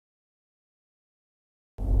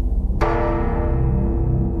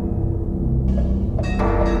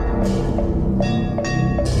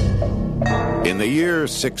the year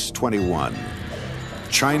 621,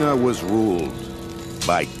 China was ruled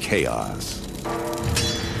by chaos.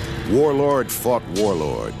 Warlord fought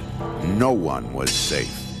warlord. No one was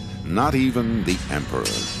safe, not even the emperor.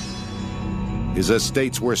 His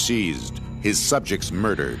estates were seized, his subjects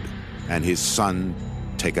murdered, and his son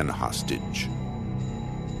taken hostage.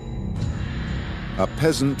 A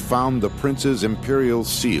peasant found the prince's imperial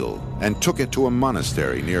seal and took it to a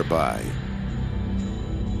monastery nearby.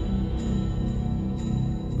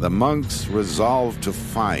 The monks resolved to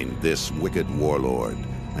find this wicked warlord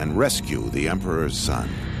and rescue the emperor's son.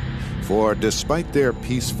 For despite their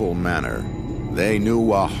peaceful manner, they knew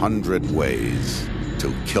 100 ways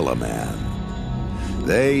to kill a man.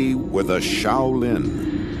 They were the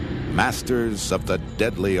Shaolin, masters of the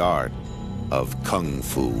deadly art of Kung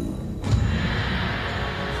Fu.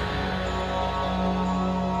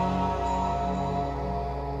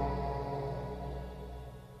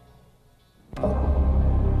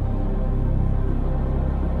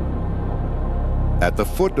 At the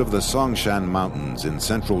foot of the Songshan Mountains in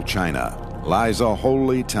central China lies a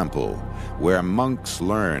holy temple where monks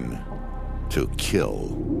learn to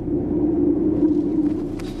kill.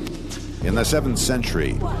 In the 7th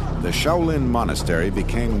century, the Shaolin Monastery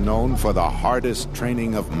became known for the hardest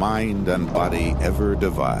training of mind and body ever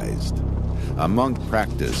devised. A monk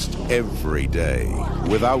practiced every day,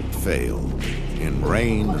 without fail, in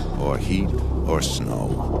rain or heat or snow.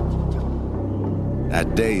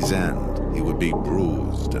 At day's end, he would be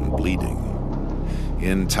bruised and bleeding.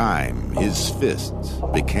 In time, his fists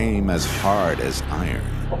became as hard as iron.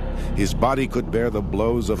 His body could bear the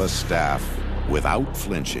blows of a staff without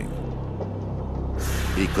flinching.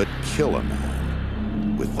 He could kill a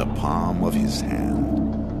man with the palm of his hand.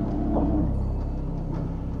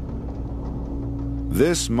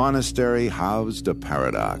 This monastery housed a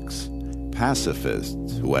paradox: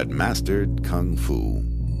 pacifists who had mastered Kung Fu.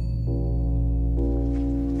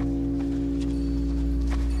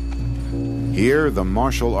 Here, the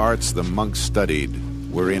martial arts the monks studied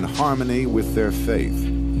were in harmony with their faith.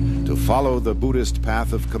 To follow the Buddhist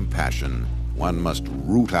path of compassion, one must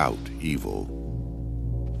root out evil.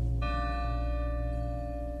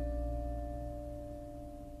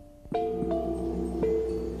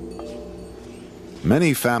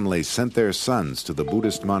 Many families sent their sons to the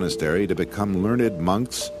Buddhist monastery to become learned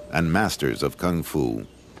monks and masters of Kung Fu.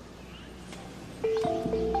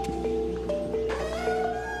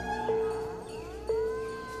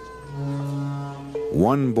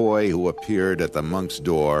 One boy who appeared at the monk's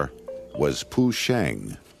door was Pu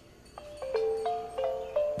Sheng.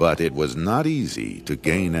 But it was not easy to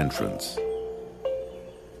gain entrance.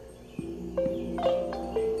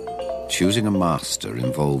 Choosing a master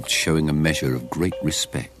involved showing a measure of great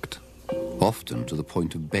respect, often to the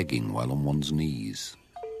point of begging while on one's knees.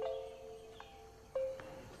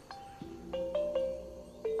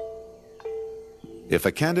 If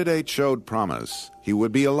a candidate showed promise, he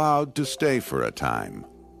would be allowed to stay for a time.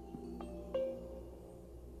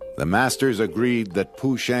 The masters agreed that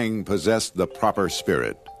Pu Sheng possessed the proper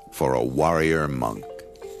spirit for a warrior monk.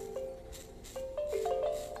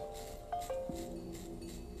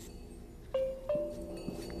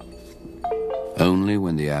 Only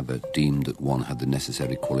when the abbot deemed that one had the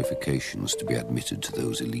necessary qualifications to be admitted to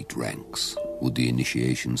those elite ranks would the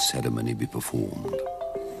initiation ceremony be performed,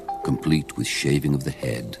 complete with shaving of the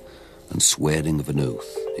head and swearing of an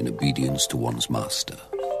oath in obedience to one's master.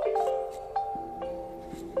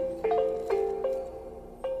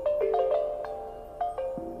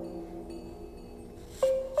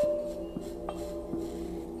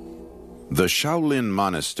 The Shaolin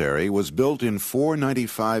Monastery was built in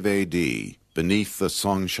 495 AD beneath the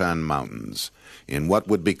Songshan Mountains in what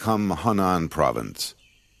would become Henan Province.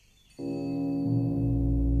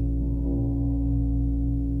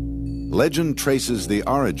 Legend traces the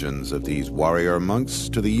origins of these warrior monks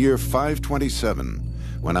to the year 527,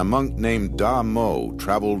 when a monk named Da Mo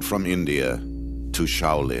traveled from India to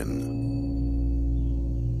Shaolin.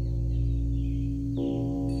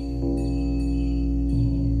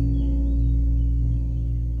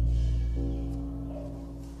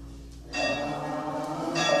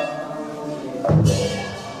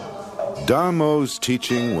 Da Mo's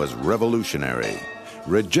teaching was revolutionary.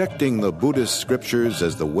 Rejecting the Buddhist scriptures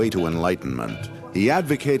as the way to enlightenment, he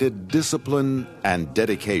advocated discipline and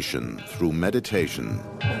dedication through meditation.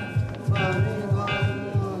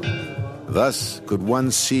 Thus could one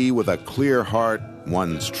see with a clear heart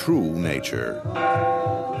one's true nature.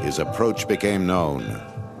 His approach became known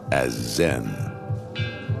as Zen.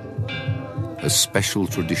 A special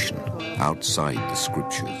tradition outside the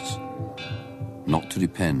scriptures, not to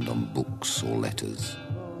depend on books or letters.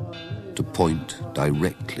 to point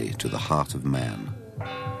directly to the heart of man,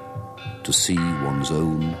 to see one's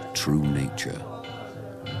own true nature,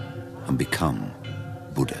 and become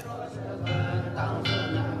Buddha.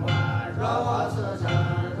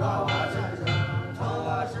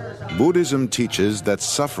 Buddhism teaches that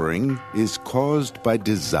suffering is caused by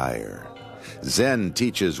desire. Zen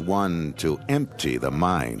teaches one to empty the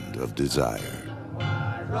mind of desire.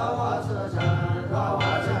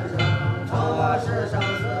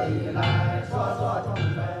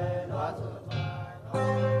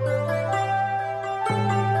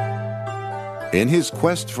 In his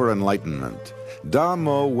quest for enlightenment,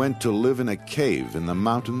 Damo went to live in a cave in the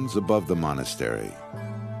mountains above the monastery.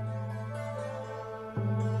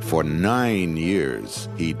 For 9 years,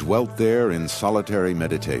 he dwelt there in solitary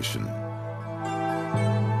meditation.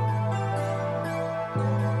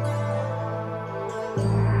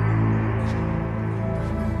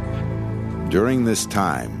 During this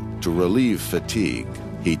time, to relieve fatigue,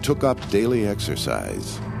 he took up daily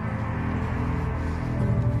exercise.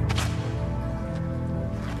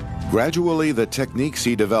 Gradually, the techniques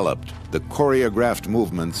he developed, the choreographed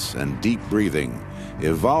movements and deep breathing,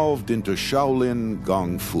 evolved into Shaolin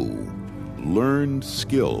Gong Fu, learned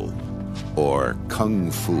skill, or Kung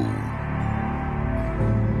Fu.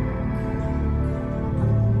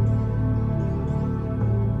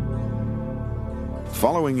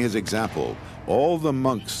 Following his example, all the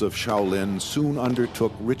monks of Shaolin soon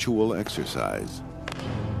undertook ritual exercise.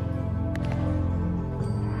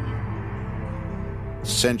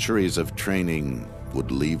 Centuries of training would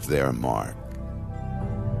leave their mark.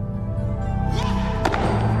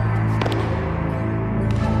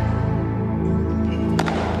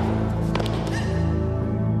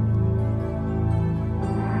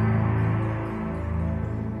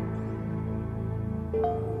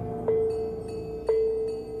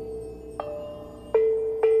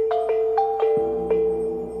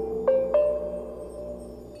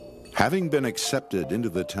 Having been accepted into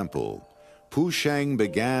the temple, Pu Sheng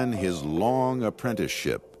began his long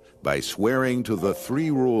apprenticeship by swearing to the 3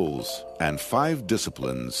 rules and 5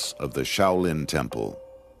 disciplines of the Shaolin Temple.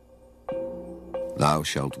 Thou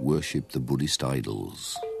shalt worship the Buddhist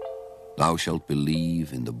idols. Thou shalt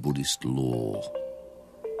believe in the Buddhist law.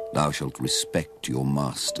 Thou shalt respect your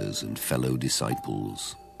masters and fellow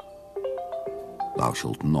disciples. Thou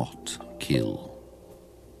shalt not kill.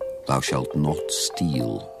 Thou shalt not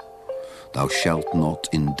steal. Thou shalt not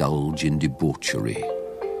indulge in debauchery.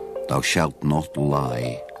 Thou shalt not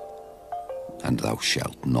lie. And thou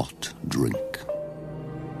shalt not drink.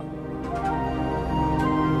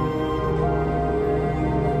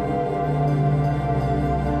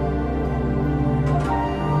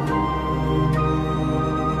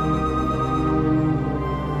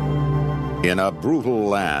 In a brutal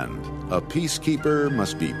land, a peacekeeper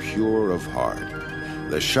must be pure of heart.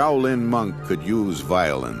 The Shaolin monk could use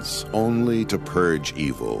violence only to purge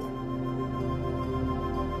evil.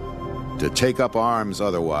 To take up arms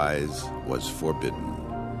otherwise was forbidden.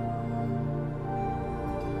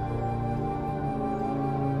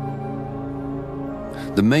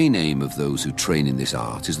 The main aim of those who train in this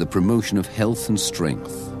art is the promotion of health and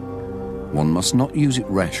strength. One must not use it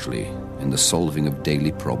rashly in the solving of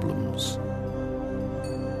daily problems.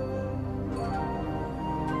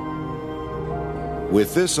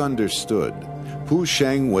 With this understood, Pu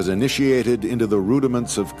Sheng was initiated into the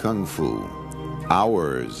rudiments of Kung Fu,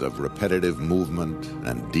 hours of repetitive movement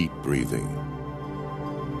and deep breathing.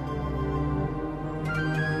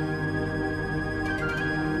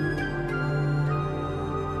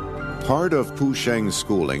 Part of Pu Sheng's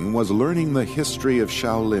schooling was learning the history of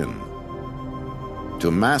Shaolin.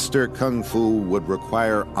 To master Kung Fu would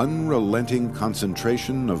require unrelenting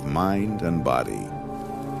concentration of mind and body.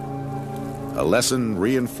 A lesson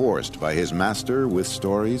reinforced by his master with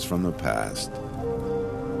stories from the past.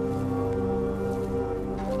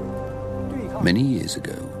 Many years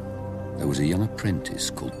ago, there was a young apprentice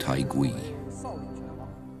called Tai Gui.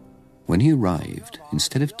 When he arrived,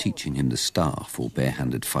 instead of teaching him the staff or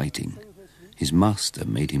bare-handed fighting, his master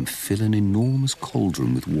made him fill an enormous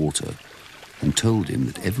cauldron with water and told him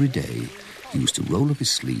that every day he was to roll up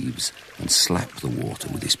his sleeves and slap the water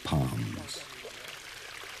with his palms.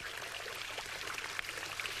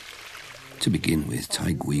 To begin with,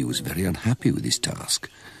 Tai Gui was very unhappy with his task,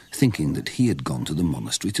 thinking that he had gone to the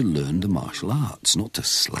monastery to learn the martial arts, not to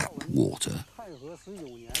slap water.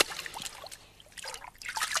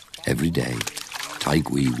 Every day, Tai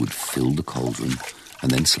Gui would fill the cauldron and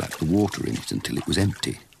then slap the water in it until it was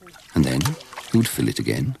empty. And then he would fill it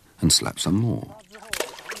again and slap some more.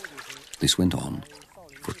 This went on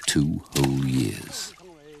for 2 whole years.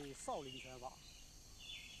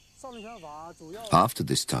 After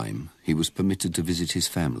this time, he was permitted to visit his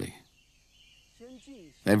family.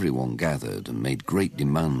 Everyone gathered and made great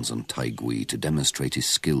demands on Tai Gui to demonstrate his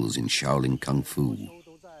skills in Shaolin Kung Fu.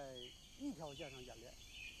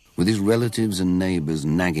 With his relatives and neighbors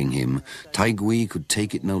nagging him, Tai Gui could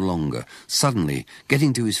take it no longer. Suddenly,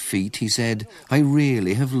 getting to his feet, he said, "I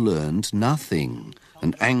really have learned nothing,"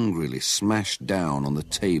 and angrily smashed down on the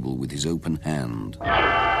table with his open hand.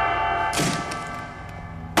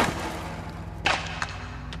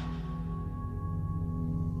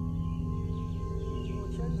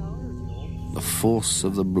 The force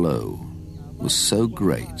of the blow was so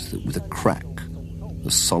great that with a crack,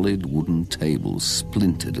 the solid wooden table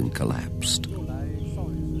splintered and collapsed.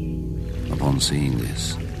 Upon seeing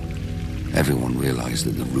this, everyone realized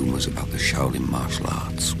that the rumors about the Shaolin martial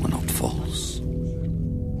arts were not false.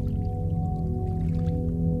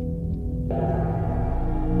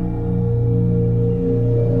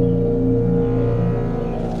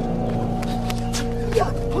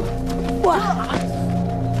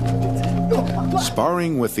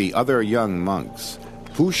 Sparring with the other young monks,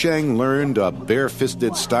 Pu Sheng learned a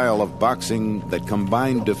bare-fisted style of boxing that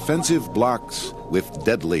combined defensive blocks with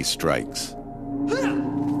deadly strikes.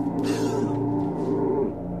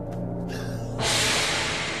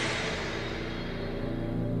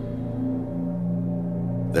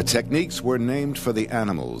 The techniques were named for the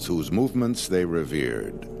animals whose movements they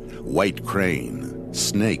revered: white crane,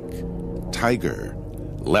 snake, tiger,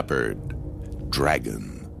 leopard,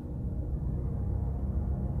 dragon.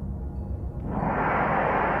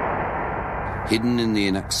 Hidden in the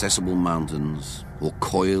inaccessible mountains, or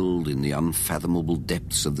coiled in the unfathomable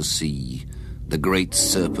depths of the sea, the great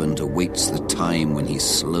serpent awaits the time when he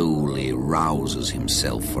slowly rouses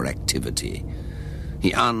himself for activity.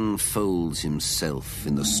 He unfolds himself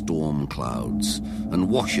in the storm clouds and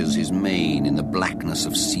washes his mane in the blackness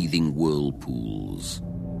of seething whirlpools.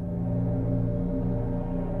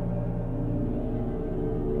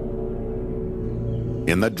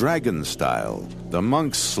 In the dragon style, the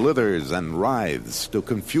monk slithers and writhes to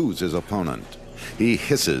confuse his opponent. He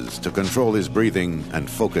hisses to control his breathing and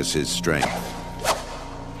focus his strength.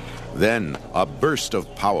 Then, a burst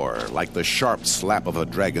of power like the sharp slap of a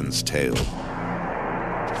dragon's tail.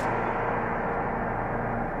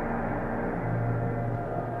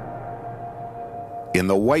 In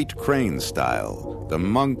the white crane style, the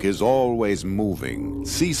monk is always moving,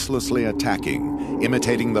 ceaselessly attacking,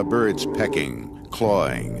 imitating the birds pecking,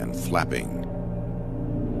 clawing and flapping.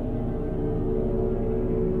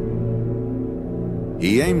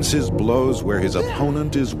 He aims his blows where his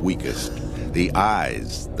opponent is weakest: the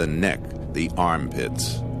eyes, the neck, the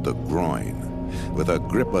armpits, the groin. With a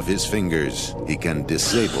grip of his fingers, he can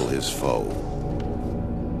disable his foe.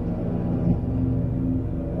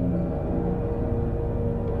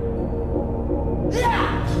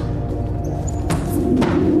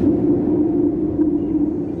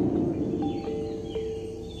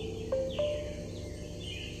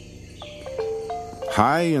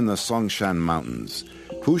 High in the Songshan Mountains,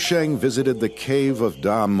 Pu Sheng visited the cave of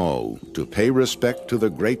Da Mo to pay respect to the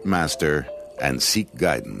great master and seek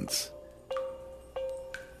guidance.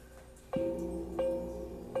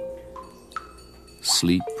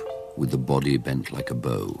 Sleep with the body bent like a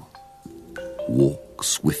bow. Walk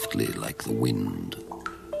swiftly like the wind.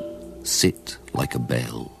 Sit like a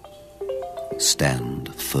bell.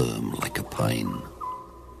 Stand firm like a pine.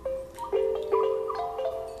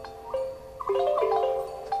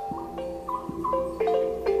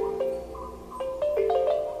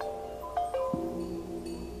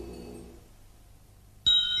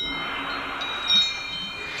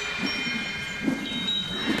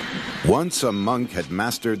 Once a monk had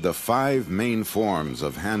mastered the 5 main forms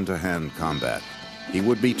of hand-to-hand combat. He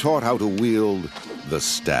would be taught how to wield the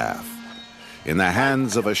staff. In the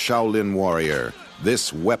hands of a Shaolin warrior,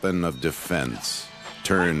 this weapon of defense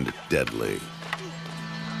turned deadly.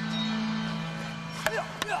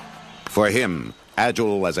 For him,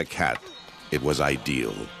 agile as a cat, it was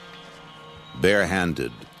ideal.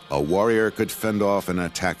 Bare-handed, a warrior could fend off an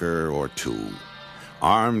attacker or two.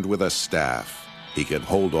 Armed with a staff, he could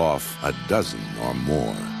hold off a dozen or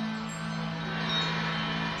more.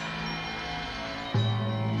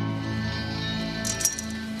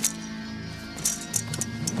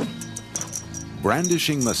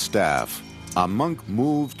 Brandishing the staff, a monk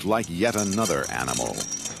moved like yet another animal,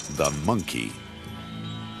 the monkey.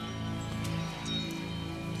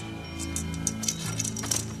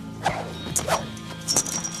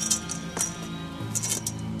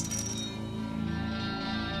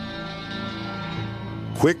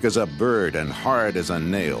 Quick as a bird and hard as a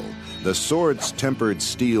nail, the sword's tempered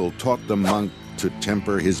steel taught the monk to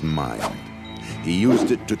temper his mind. He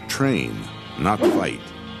used it to train, not fight.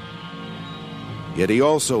 Yet he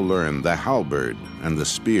also learned the halberd and the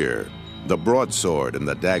spear, the broadsword and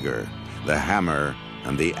the dagger, the hammer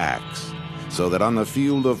and the axe, so that on the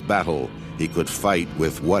field of battle he could fight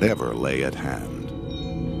with whatever lay at hand.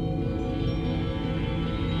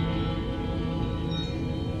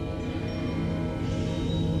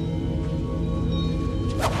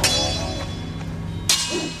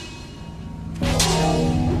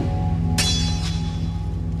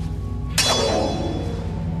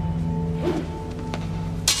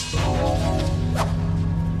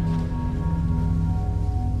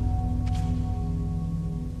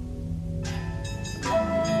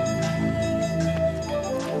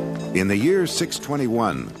 In the year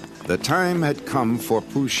 621, the time had come for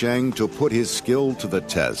Pu Sheng to put his skill to the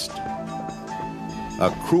test.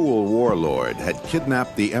 A cruel warlord had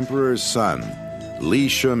kidnapped the emperor's son, Li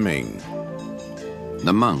Shiming.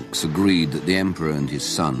 The monks agreed that the emperor and his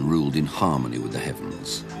son ruled in harmony with the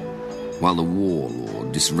heavens, while the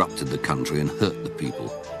warlord disrupted the country and hurt the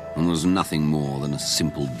people and was nothing more than a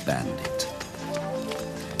simple bandit.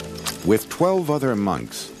 With 12 other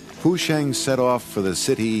monks, Pu Sheng set off for the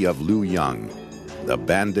city of Luoyang, the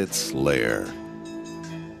bandits' lair.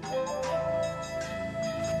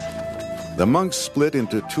 The monks split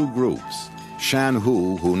into two groups. Shan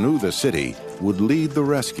Hu, who knew the city, would lead the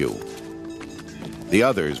rescue. The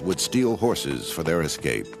others would steal horses for their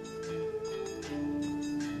escape.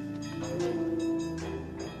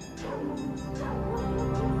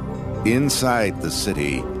 Inside the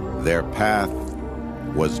city, their path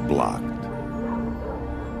was blocked.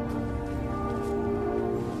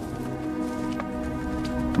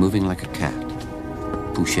 Moving like a cat,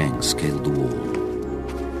 Pu Sheng scaled the wall.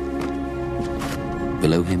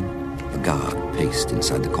 Below him, a guard paced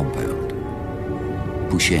inside the compound.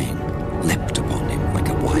 Pu Sheng leapt upon him like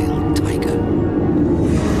a wild tiger.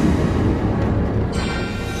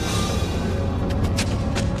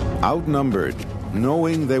 Outnumbered,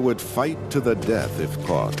 knowing they would fight to the death if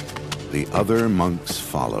caught, the other monks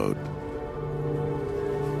followed.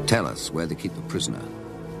 Tell us where they keep the prisoner,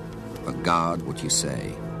 but guard what you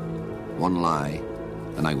say. One lie,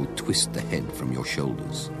 and I will twist the head from your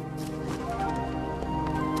shoulders.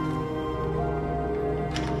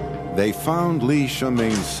 They found Li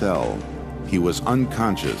Shiming's cell. He was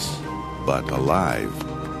unconscious, but alive.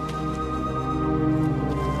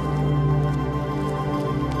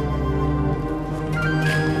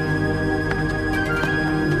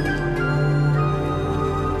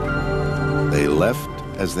 They left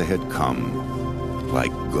as they had come,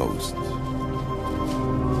 like ghosts.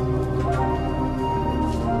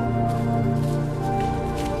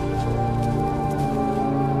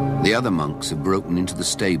 The other monks had broken into the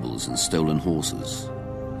stables and stolen horses.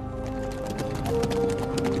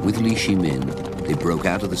 With Li Shimin, they broke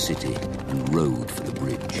out of the city and rode for the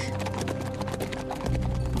bridge.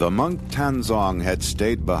 The monk Tanzong had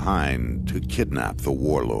stayed behind to kidnap the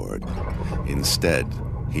warlord. Instead,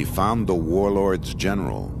 he found the warlord's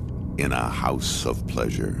general in a house of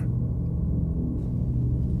pleasure.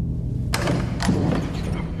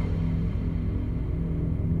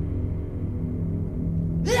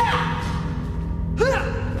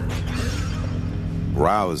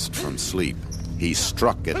 Roused from sleep, he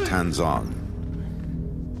struck at Tanzong,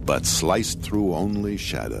 but sliced through only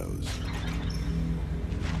shadows.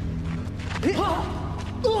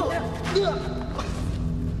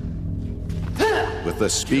 With the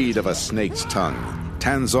speed of a snake's tongue,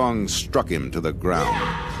 Tanzong struck him to the ground.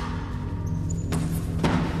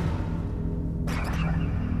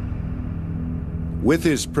 With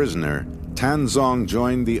his prisoner, Tanzong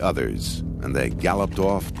joined the others, and they galloped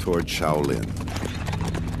off toward Shaolin.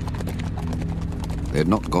 They had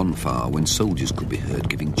not gone far when soldiers could be heard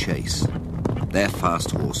giving chase. Their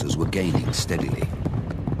fast horses were gaining steadily.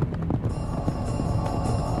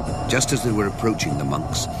 Just as they were approaching the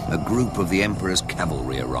monks, a group of the emperor's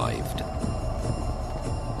cavalry arrived.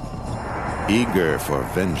 Eager for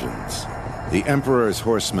vengeance, the emperor's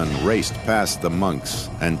horsemen raced past the monks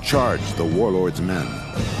and charged the warlord's men.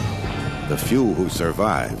 The few who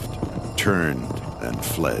survived turned and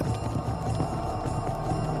fled.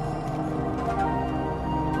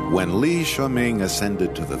 When Li Shiming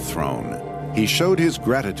ascended to the throne, he showed his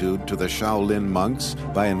gratitude to the Shaolin monks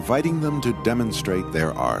by inviting them to demonstrate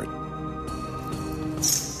their art.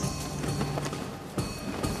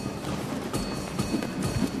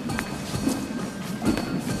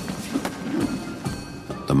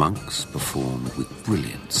 The monks performed with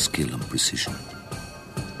brilliant skill and precision.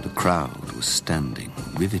 The crowd was standing,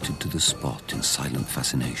 riveted to the spot in silent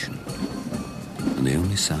fascination, and the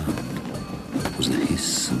only sound was the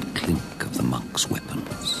hiss and clink of the monks'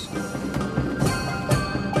 weapons.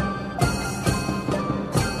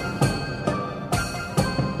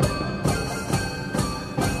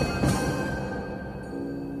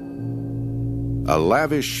 A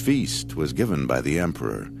lavish feast was given by the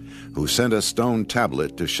emperor, who sent a stone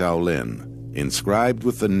tablet to Shaolin, inscribed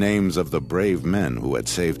with the names of the brave men who had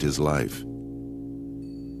saved his life.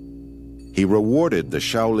 He rewarded the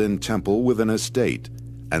Shaolin temple with an estate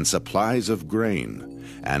and supplies of grain,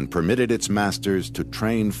 and permitted its masters to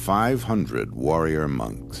train 500 warrior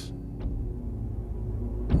monks.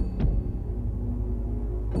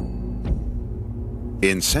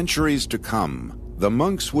 In centuries to come, the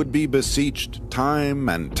monks would be beseeched time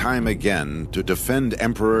and time again to defend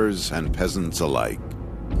emperors and peasants alike.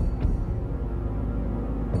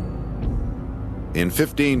 In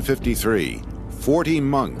 1553, 40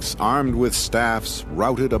 monks armed with staffs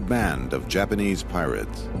routed a band of Japanese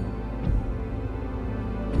pirates.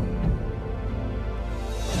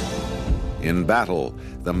 In battle,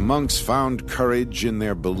 the monks found courage in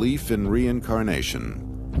their belief in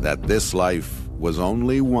reincarnation, that this life was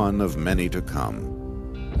only one of many to come.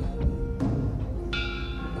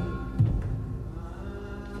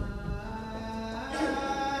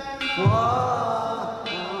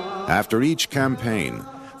 After each campaign,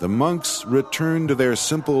 the monks returned to their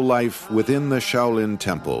simple life within the Shaolin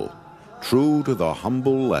temple, true to the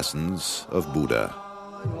humble lessons of Buddha.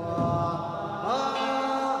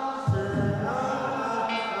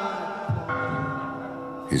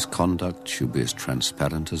 His conduct should be as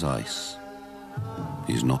transparent as ice.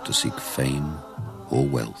 He is not to seek fame or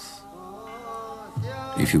wealth.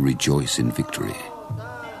 If you rejoice in victory,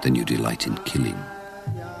 then you delight in killing.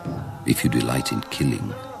 If you delight in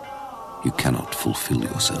killing, you cannot fulfill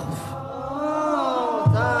yourself.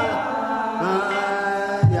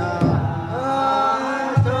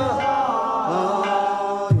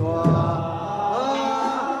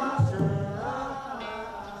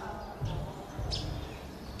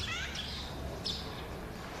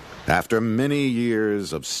 After many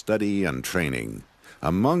years of study and training,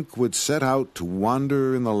 a monk would set out to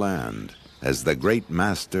wander in the land, as the great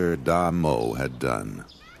master Da Mo had done.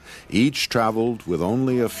 Each traveled with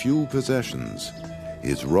only a few possessions: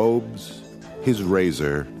 his robes, his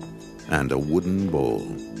razor, and a wooden bowl.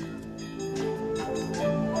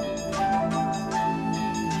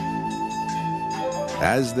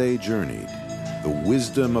 As they journeyed, the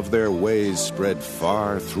wisdom of their ways spread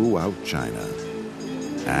far throughout China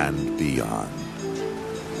and beyond.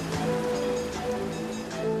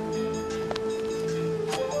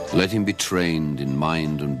 Let him be trained in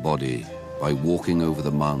mind and body by walking over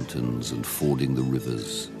the mountains and fording the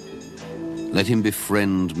rivers. Let him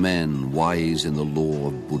befriend men wise in the law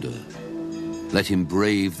of Buddha. Let him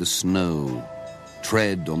brave the snow,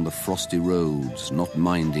 tread on the frosty roads, not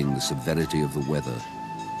minding the severity of the weather.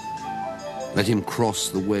 Let him cross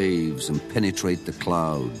the waves and penetrate the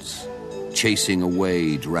clouds, chasing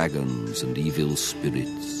away dragons and evil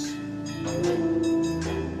spirits.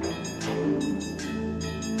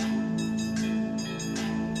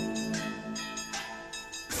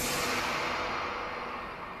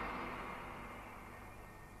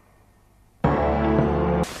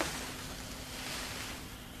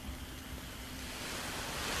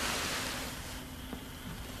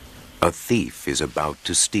 A thief is about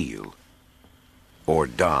to steal, or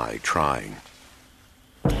die trying.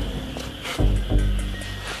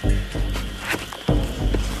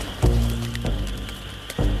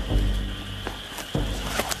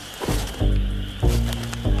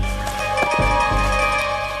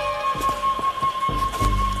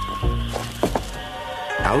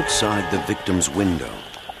 Outside the victim's window,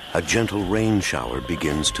 a gentle rain shower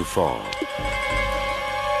begins to fall.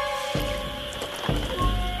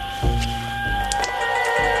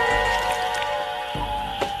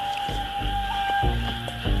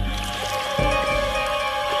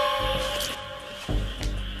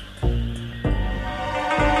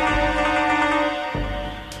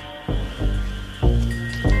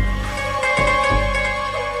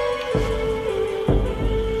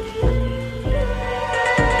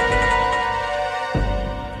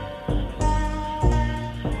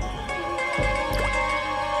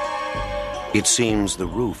 It seems the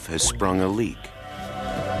roof has sprung a leak.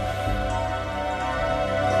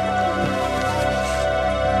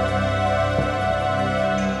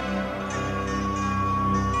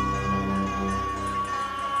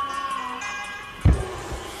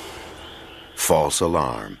 False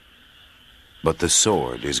alarm, but the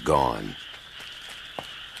sword is gone.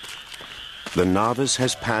 The novice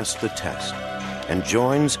has passed the test and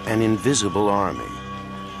joins an invisible army,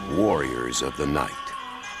 warriors of the night.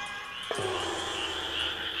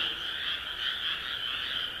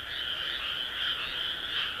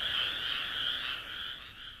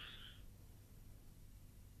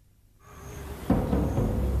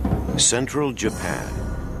 Central Japan.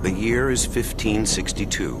 The year is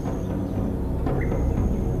 1562.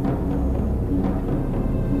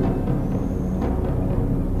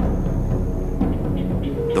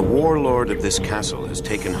 The warlord of this castle has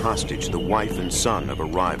taken hostage the wife and son of a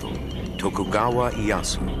rival, Tokugawa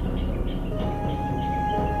Ieyasu.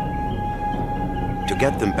 To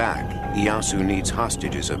get them back, Ieyasu needs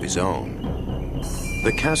hostages of his own.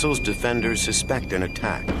 The castle's defenders suspect an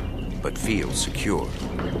attack, but feel secure.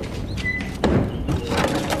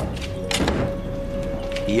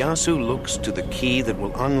 Ieyasu looks to the key that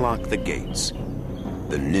will unlock the gates,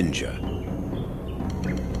 the ninja.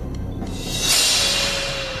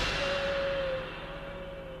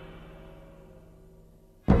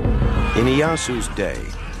 In Ieyasu's day,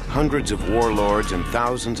 hundreds of warlords and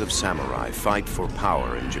thousands of samurai fight for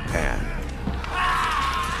power in Japan.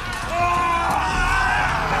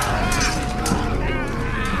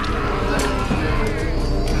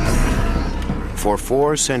 For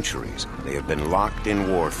 4 centuries, they have been locked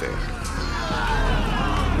in warfare.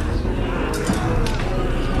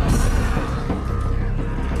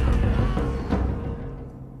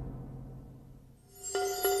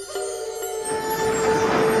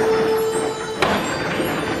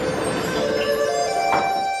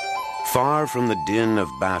 Far from the din of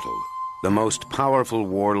battle, the most powerful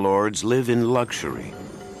warlords live in luxury.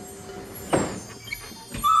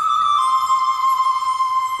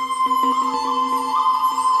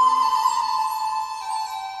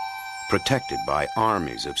 Protected by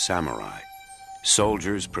armies of samurai,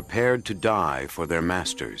 soldiers prepared to die for their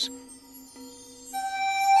masters.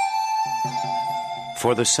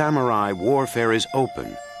 For the samurai, warfare is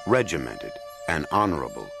open, regimented, and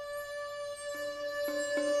honorable.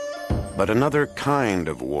 But another kind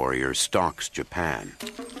of warrior stalks Japan.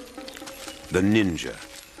 The ninja.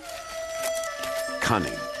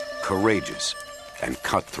 Cunning, courageous, and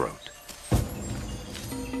cutthroat.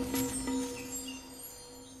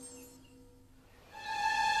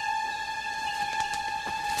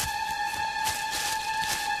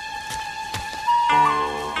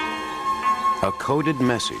 A coded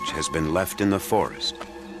message has been left in the forest.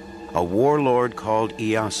 A warlord called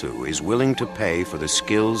Ieyasu is willing to pay for the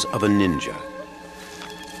skills of a ninja.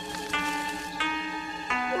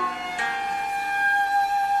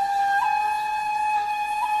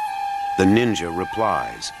 The ninja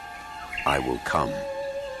replies, "I will come."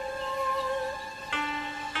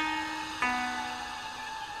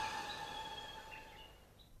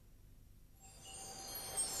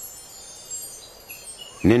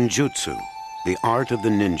 Ninjutsu, the art of the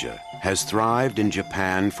ninja, has thrived in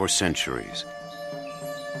Japan for centuries.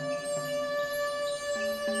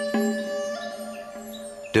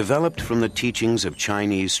 Developed from the teachings of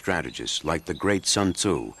Chinese strategists like the great Sun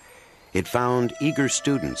Tzu, it found eager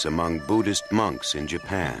students among Buddhist monks in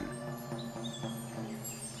Japan.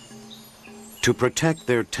 To protect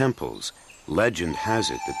their temples, legend has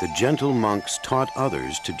it that the gentle monks taught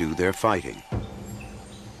others to do their fighting.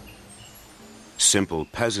 Simple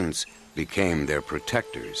peasants became their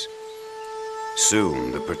protectors.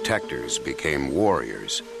 Soon the protectors became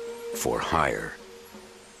warriors for hire.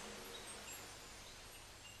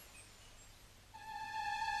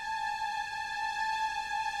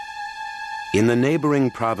 In the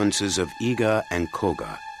neighboring provinces of Iga and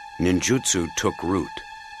Koga, ninjutsu took root.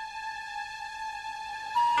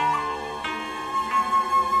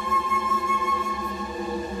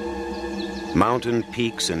 Mountain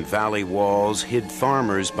peaks and valley walls hid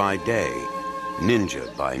farmers by day, ninja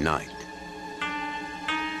by night.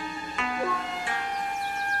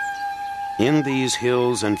 In these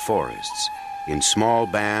hills and forests, in small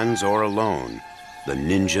bands or alone, the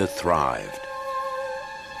ninja thrived.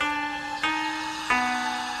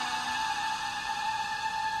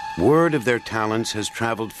 Word of their talents has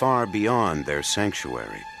traveled far beyond their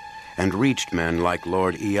sanctuary and reached men like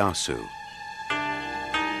Lord Ieyasu.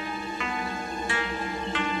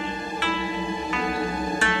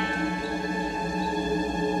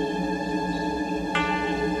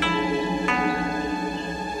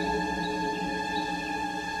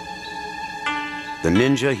 The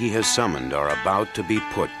ninja he has summoned are about to be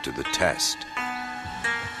put to the test.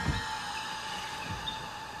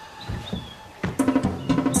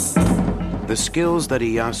 The skills that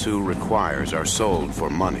Ieyasu requires are sold for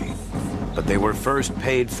money, but they were first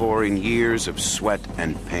paid for in years of sweat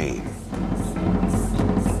and pain.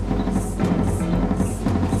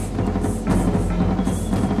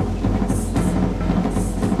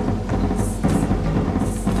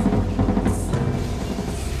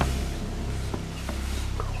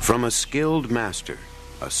 From a skilled master,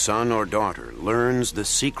 a son or daughter learns the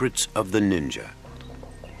secrets of the ninja.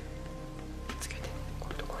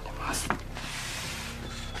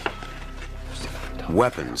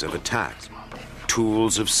 weapons of attack,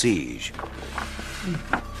 tools of siege.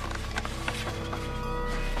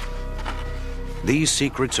 These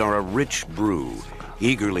secrets are a rich brew,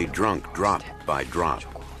 eagerly drunk drop by drop.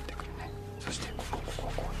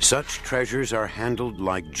 Such treasures are handled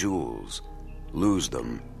like jewels. Lose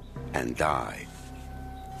them and die.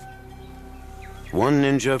 One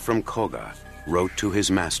ninja from Koga wrote to his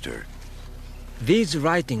master, "These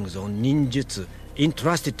writings on ninjutsu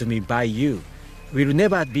entrusted to me by you will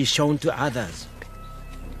never be shown to others.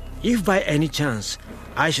 If by any chance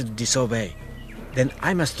I should disobey, then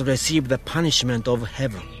I must receive the punishment of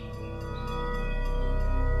heaven."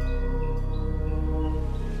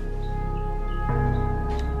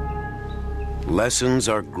 Lessons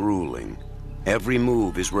are grueling. Every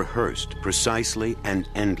move is rehearsed precisely and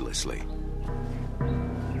endlessly.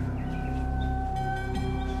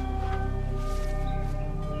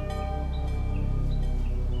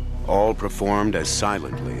 All performed as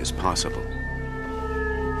silently as possible.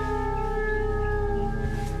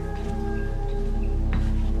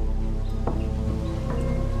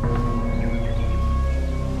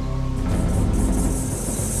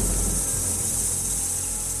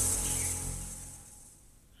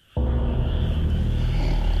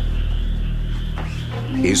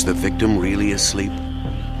 Is the victim really asleep?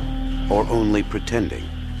 Or only pretending,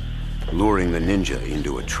 luring the ninja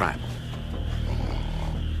into a trap?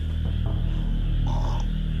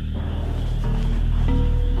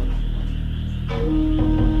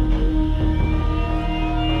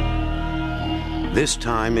 This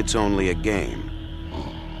time it's only a game.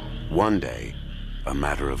 One day, a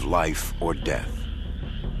matter of life or death.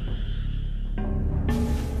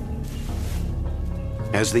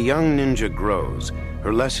 As the young ninja grows,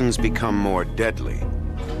 her lessons become more deadly.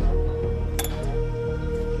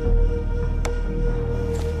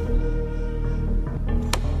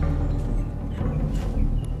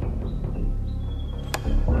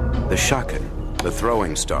 The shaken, the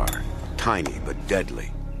throwing star, tiny but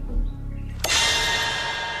deadly.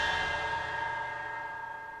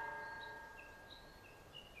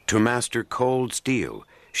 To master cold steel,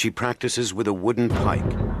 she practices with a wooden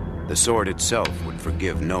pike. The sword itself would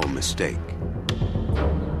forgive no mistake.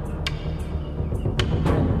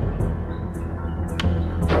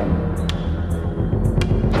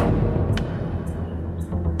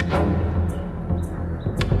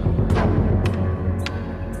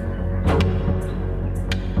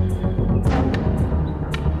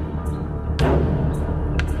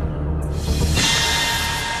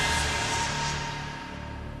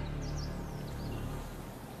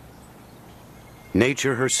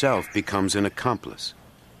 Nature herself becomes an accomplice.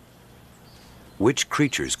 Which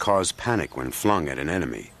creatures cause panic when flung at an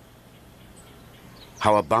enemy?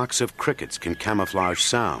 How a box of crickets can camouflage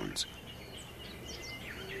sounds?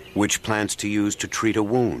 Which plants to use to treat a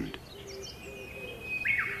wound?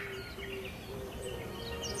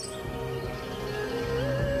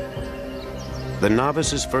 The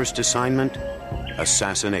novice's first assignment?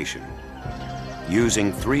 Assassination,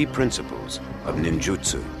 using 3 principles of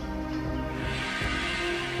ninjutsu.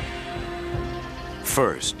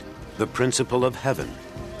 First, the principle of heaven.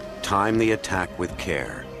 Time the attack with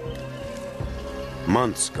care.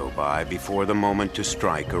 Months go by before the moment to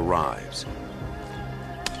strike arrives.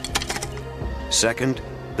 Second,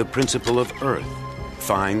 the principle of earth.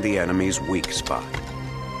 Find the enemy's weak spot.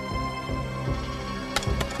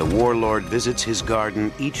 The warlord visits his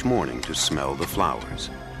garden each morning to smell the flowers.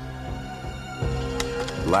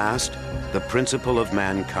 Last, the principle of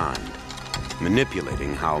mankind.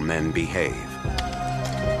 Manipulating how men behave.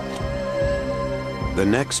 The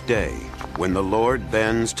next day, when the Lord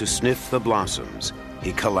bends to sniff the blossoms,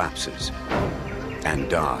 he collapses and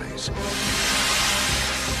dies.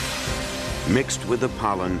 Mixed with the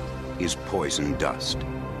pollen is poison dust.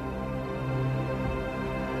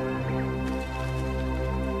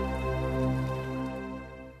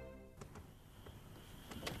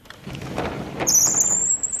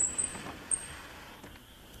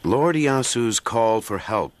 Lord Iyasu's call for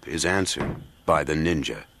help is answered by the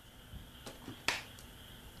ninja.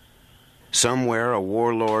 Somewhere a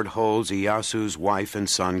warlord holds Iyasu's wife and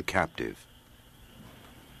son captive.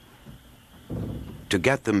 To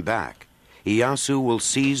get them back, Iyasu will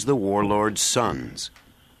seize the warlord's sons.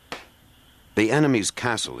 The enemy's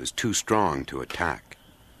castle is too strong to attack.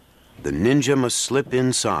 The ninja must slip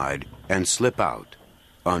inside and slip out,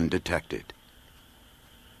 undetected.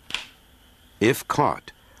 If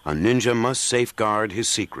caught, a ninja must safeguard his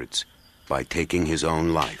secrets by taking his own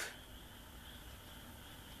life.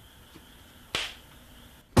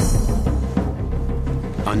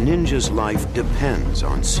 A ninja's life depends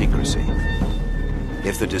on secrecy.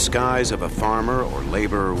 If the disguise of a farmer or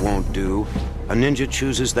laborer won't do, a ninja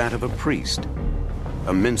chooses that of a priest,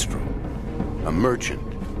 a minstrel, a merchant,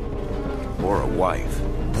 or a wife.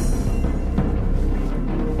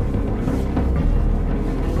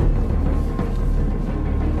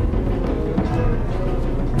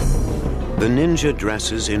 The ninja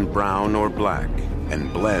dresses in brown or black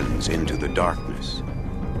and blends into the darkness.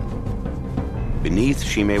 Beneath,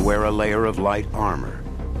 she may wear a layer of light armor.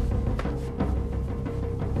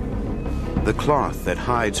 The cloth that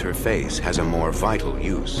hides her face has a more vital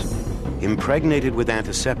use. Impregnated with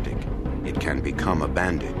antiseptic, it can become a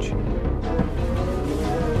bandage.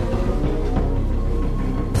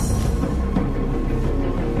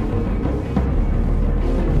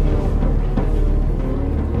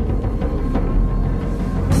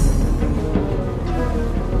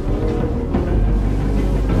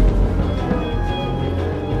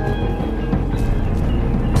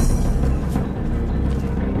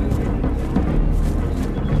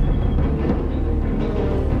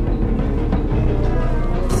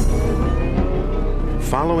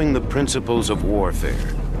 Following the principles of warfare,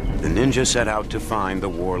 the ninja set out to find the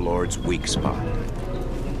warlord's weak spot.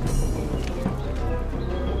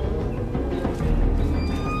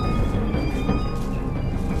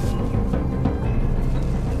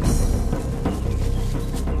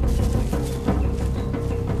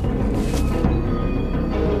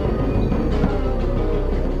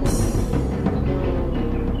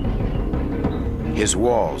 His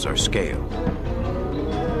walls are scaled.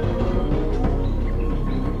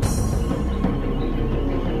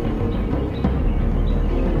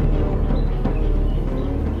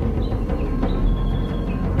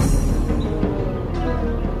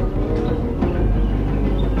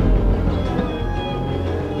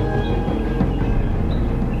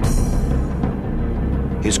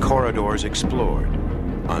 His corridors explored,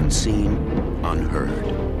 unseen, unheard.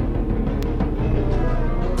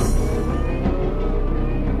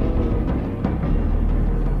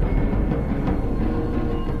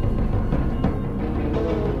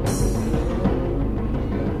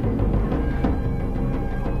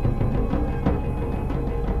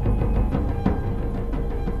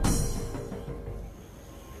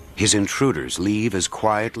 His intruders leave as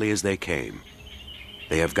quietly as they came.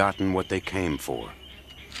 They have gotten what they came for,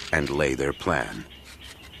 and lay their plan.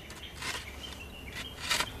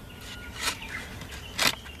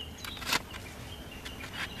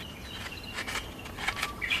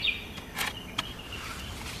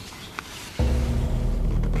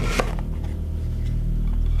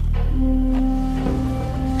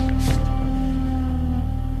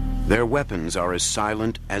 Their weapons are as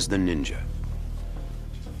silent as the ninja.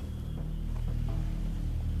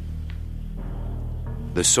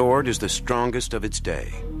 The sword is the strongest of its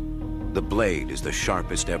day. The blade is the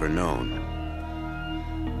sharpest ever known.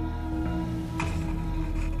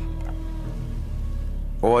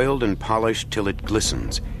 Oiled and polished till it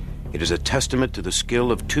glistens, it is a testament to the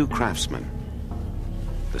skill of two craftsmen,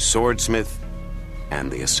 the swordsmith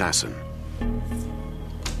and the assassin.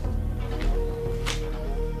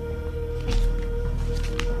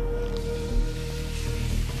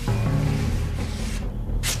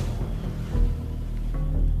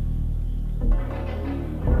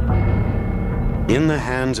 In the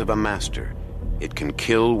hands of a master, it can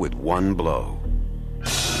kill with one blow.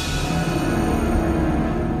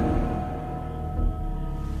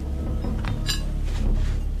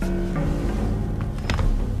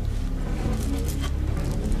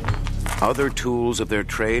 Other tools of their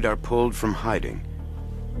trade are pulled from hiding.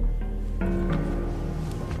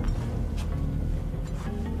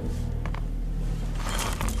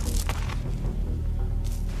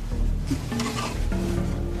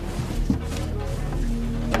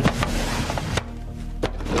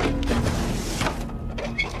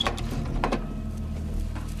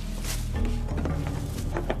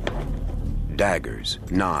 Daggers,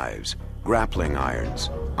 knives, grappling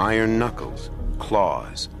irons, iron knuckles,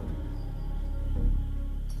 claws.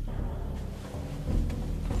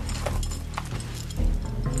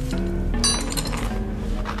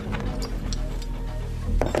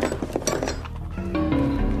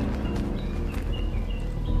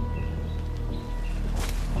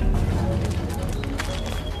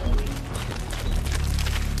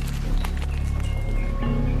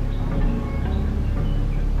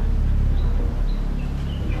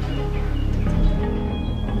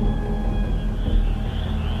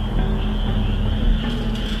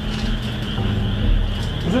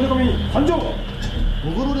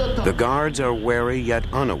 The guards are wary yet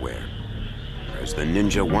unaware, as the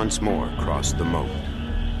ninja once more crossed the moat.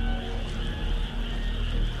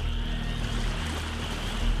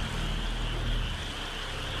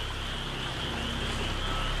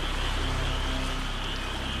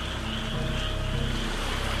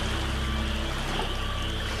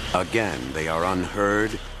 Again, they are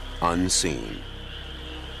unheard, unseen.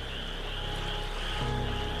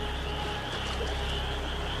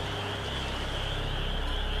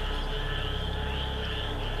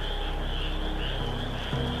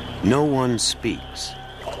 No one speaks.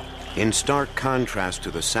 In stark contrast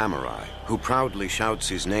to the samurai, who proudly shouts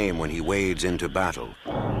his name when he wades into battle,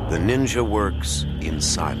 the ninja works in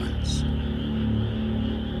silence.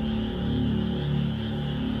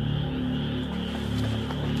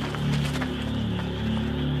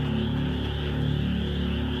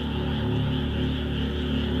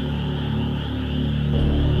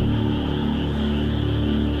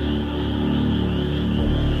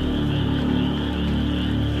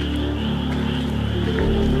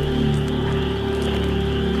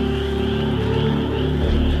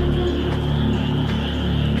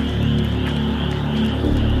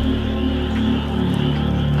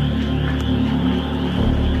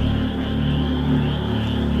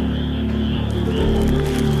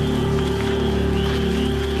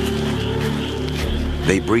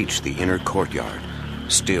 They breach the inner courtyard,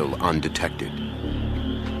 still undetected.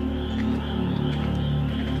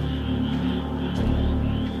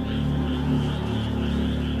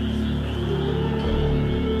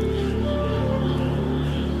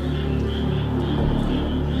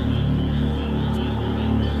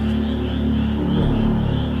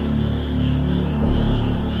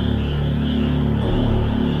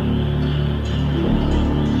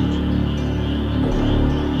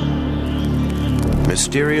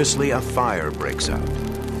 Mysteriously, a fire breaks out.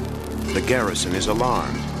 The garrison is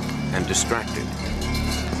alarmed and distracted.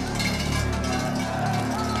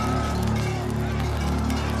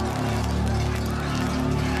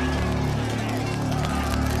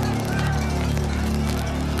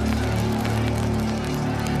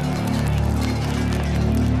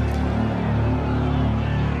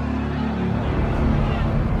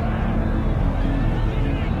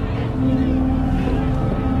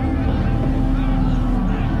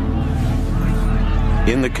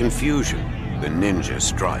 In the confusion, the ninja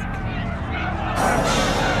strike.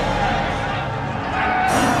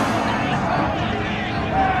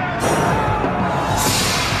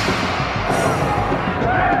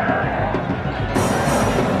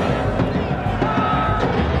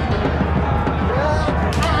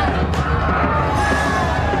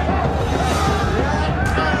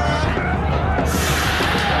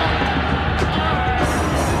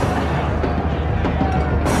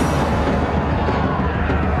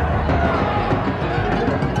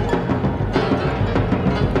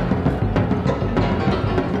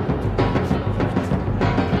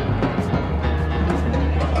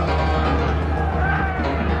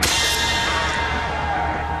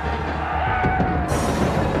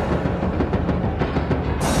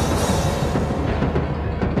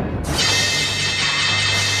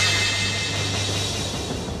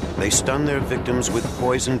 They stun their victims with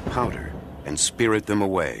poisoned powder and spirit them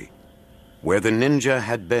away. Where the ninja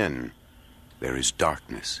had been, there is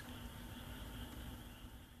darkness.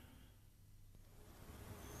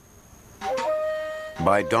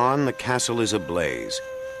 By dawn, the castle is ablaze.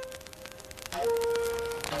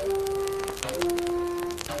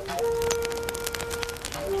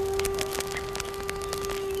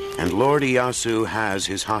 And Lord Ieyasu has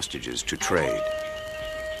his hostages to trade.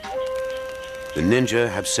 The ninja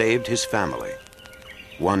have saved his family.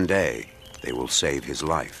 One day, they will save his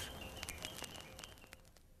life.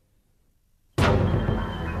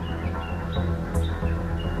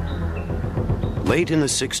 Late in the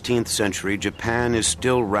 16th century, Japan is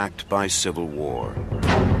still racked by civil war.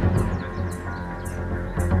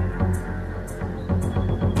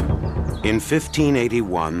 In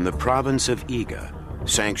 1581, the province of Iga,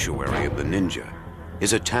 sanctuary of the ninja,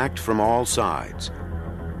 is attacked from all sides.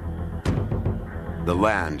 The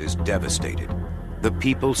land is devastated, the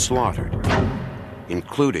people slaughtered,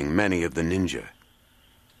 including many of the ninja.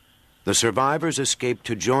 The survivors escape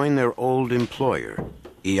to join their old employer,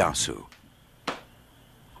 Ieyasu.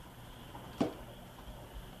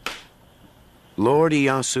 Lord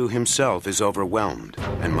Ieyasu himself is overwhelmed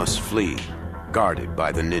and must flee, guarded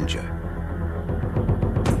by the ninja.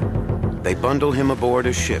 They bundle him aboard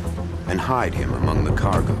a ship and hide him among the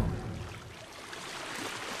cargo.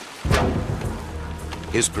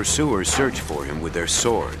 His pursuers search for him with their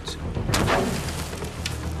swords.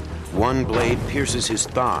 One blade pierces his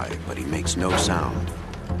thigh, but he makes no sound.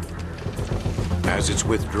 As it's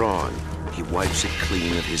withdrawn, he wipes it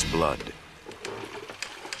clean of his blood.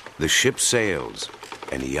 The ship sails,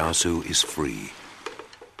 and Ieyasu is free.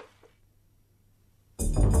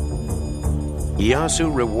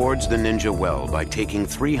 Ieyasu rewards the ninja well by taking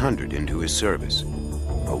 300 into his service,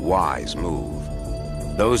 a wise move.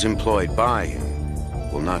 Those employed by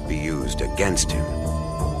him will not be used against him.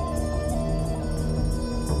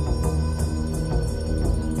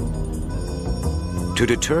 To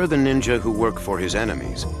deter the ninja who work for his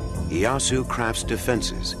enemies, Ieyasu crafts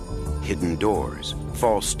defenses, hidden doors,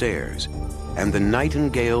 false stairs, and the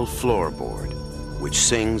nightingale floorboard, which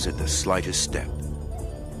sings at the slightest step.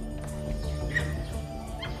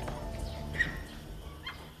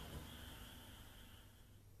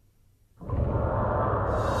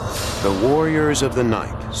 The warriors of the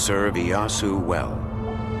night serve Ieyasu well.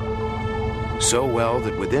 So well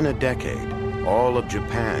that within a decade, all of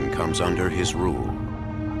Japan comes under his rule.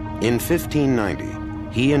 In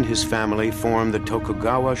 1590, he and his family formed the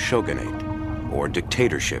Tokugawa shogunate, or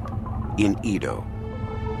dictatorship, in Edo,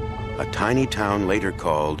 a tiny town later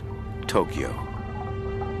called Tokyo.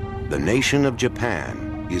 The nation of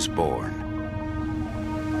Japan is born.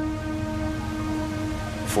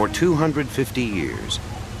 For 250 years,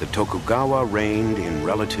 the Tokugawa reigned in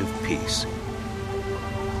relative peace.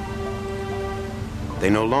 They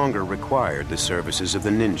no longer required the services of the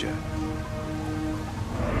ninja.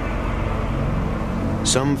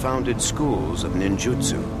 Some founded schools of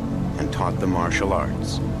ninjutsu and taught the martial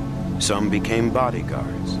arts. Some became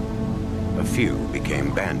bodyguards. A few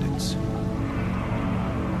became bandits.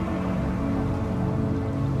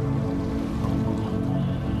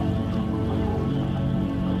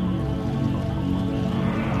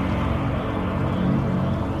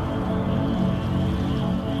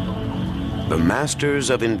 The masters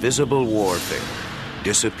of invisible warfare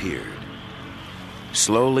disappeared,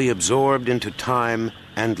 slowly absorbed into time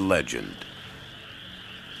and legend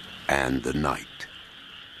and the night.